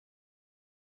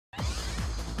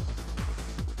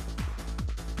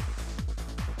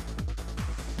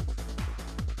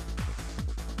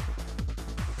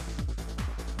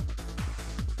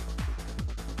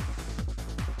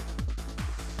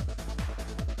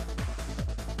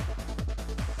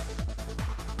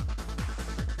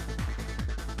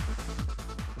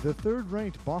The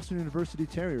third-ranked Boston University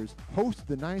Terriers host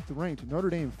the ninth-ranked Notre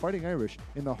Dame Fighting Irish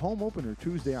in the home opener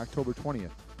Tuesday, October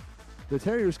 20th. The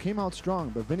Terriers came out strong,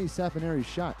 but Vinny Saponari's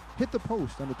shot hit the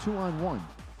post on the 2-on-1,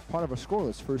 part of a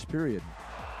scoreless first period.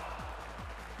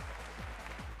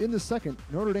 In the second,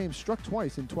 Notre Dame struck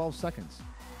twice in 12 seconds.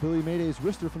 Billy Mayday's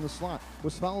wrister from the slot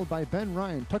was followed by Ben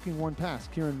Ryan tucking one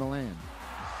past Kieran Milan.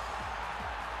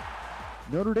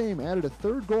 Notre Dame added a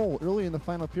third goal early in the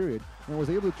final period and was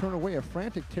able to turn away a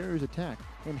frantic Terriers attack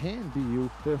and hand BU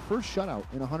their first shutout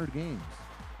in 100 games.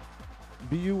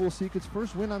 BU will seek its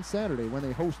first win on Saturday when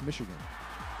they host Michigan.